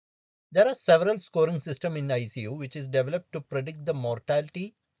There are several scoring systems in ICU which is developed to predict the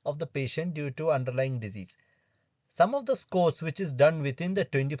mortality of the patient due to underlying disease. Some of the scores which is done within the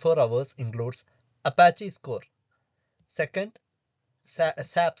 24 hours includes APACHE Score, second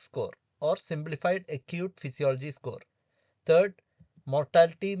SAPS Score or Simplified Acute Physiology Score, third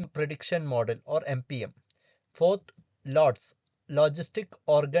Mortality Prediction Model or MPM, fourth LODS, Logistic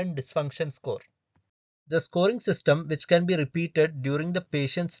Organ Dysfunction Score. The scoring system which can be repeated during the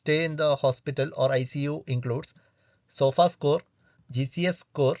patient's stay in the hospital or ICU includes SOFA score, GCS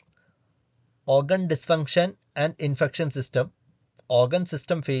score, organ dysfunction and infection system, organ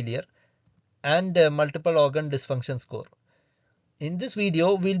system failure, and multiple organ dysfunction score. In this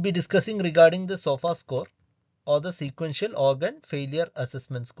video, we'll be discussing regarding the SOFA score or the sequential organ failure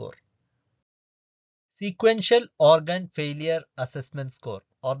assessment score. Sequential organ failure assessment score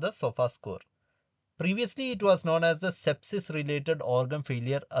or the SOFA score. Previously, it was known as the sepsis-related organ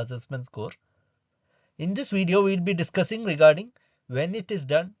failure assessment score. In this video, we'll be discussing regarding when it is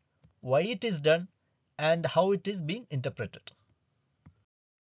done, why it is done, and how it is being interpreted.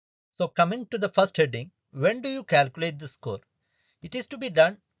 So coming to the first heading, when do you calculate the score? It is to be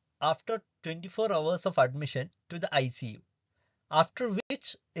done after 24 hours of admission to the ICU, after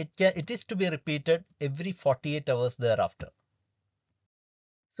which it is to be repeated every 48 hours thereafter.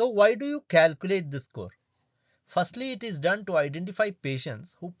 So why do you calculate this score? Firstly, it is done to identify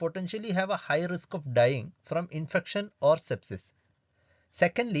patients who potentially have a high risk of dying from infection or sepsis.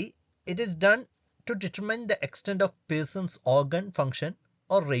 Secondly, it is done to determine the extent of patient's organ function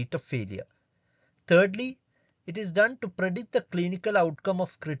or rate of failure. Thirdly, it is done to predict the clinical outcome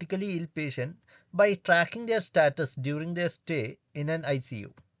of critically ill patient by tracking their status during their stay in an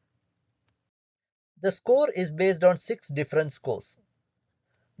ICU. The score is based on 6 different scores.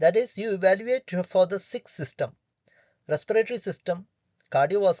 That is, you evaluate for the 6 systems: respiratory system,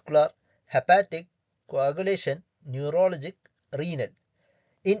 cardiovascular, hepatic, coagulation, neurologic, renal.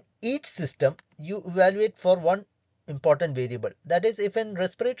 In each system, you evaluate for one important variable. That is, if in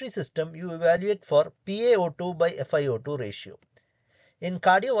respiratory system, you evaluate for PaO2 by FiO2 ratio. In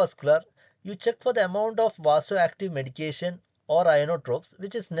cardiovascular, you check for the amount of vasoactive medication or ionotropes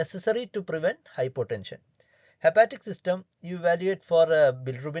which is necessary to prevent hypotension. Hepatic system, you evaluate for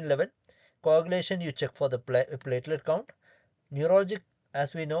bilirubin level. Coagulation, you check for the platelet count. Neurologic,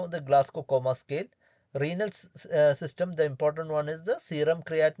 as we know, the Glasgow Coma Scale. Renal system, the important one is the serum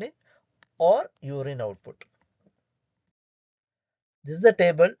creatinine or urine output. This is the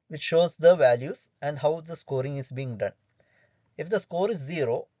table which shows the values and how the scoring is being done. If the score is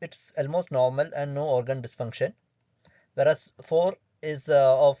 0, it's almost normal and no organ dysfunction, whereas 4 is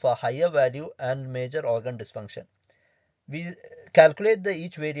of a higher value and major organ dysfunction. We calculate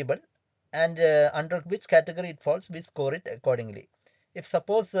each variable and under which category it falls, we score it accordingly. If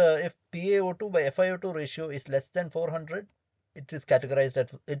suppose if PaO2 by FiO2 ratio is less than 400, it is categorized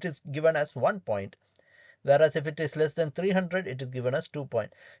as, it is given as 1 point. Whereas if it is less than 300, it is given as 2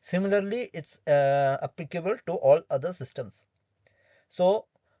 points. Similarly, it's applicable to all other systems. So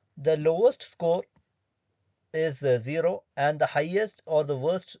the lowest score is 0 and the highest or the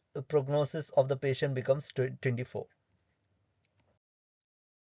worst prognosis of the patient becomes 24.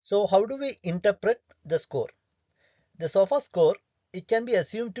 So how do we interpret the score? The SOFA score, it can be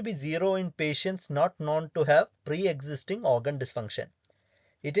assumed to be 0 in patients not known to have pre-existing organ dysfunction.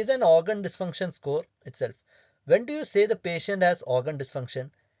 It is an organ dysfunction score itself. When do you say the patient has organ dysfunction?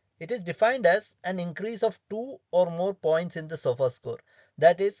 It is defined as an increase of 2 or more points in the SOFA score.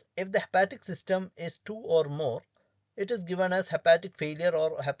 That is, if the hepatic system is 2 or more, it is given as hepatic failure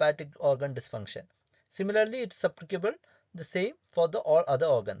or hepatic organ dysfunction. Similarly, it is applicable the same for the all other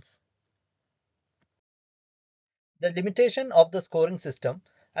organs. The limitation of the scoring system,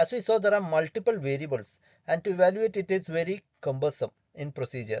 as we saw, there are multiple variables and to evaluate it is very cumbersome in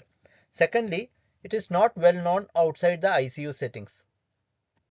procedure. Secondly, it is not well known outside the ICU settings.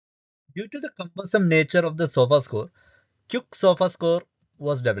 Due to the cumbersome nature of the SOFA score, Quick SOFA score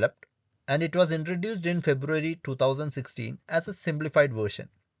was developed and it was introduced in February 2016 as a simplified version.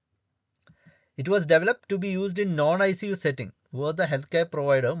 It was developed to be used in non-ICU setting where the healthcare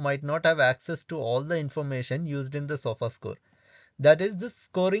provider might not have access to all the information used in the SOFA score. That is, this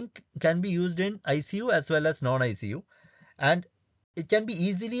scoring can be used in ICU as well as non-ICU, and it can be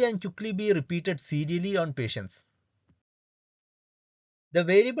easily and quickly be repeated serially on patients. The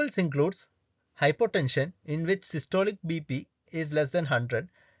variables includes hypotension, in which systolic BP is less than 100,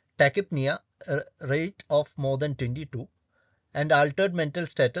 tachypnea rate of more than 22, and altered mental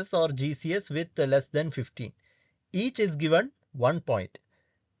status or GCS with less than 15. Each is given 1 point.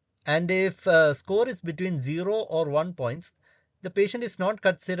 And if score is between 0 or 1 points, the patient is not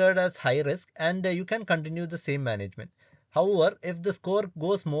considered as high risk and you can continue the same management. However, if the score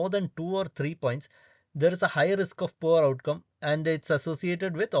goes more than 2 or 3 points, there is a high risk of poor outcome and it's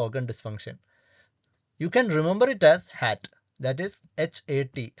associated with organ dysfunction. You can remember it as HAT, that is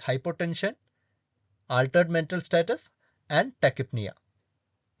HAT, hypotension, altered mental status, and tachypnea.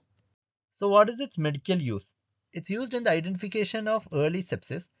 So what is its medical use? It's used in the identification of early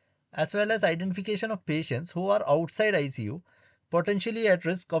sepsis as well as identification of patients who are outside ICU, potentially at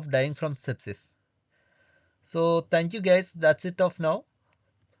risk of dying from sepsis. So thank you guys, that's it of now.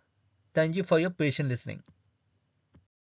 Thank you for your patient listening.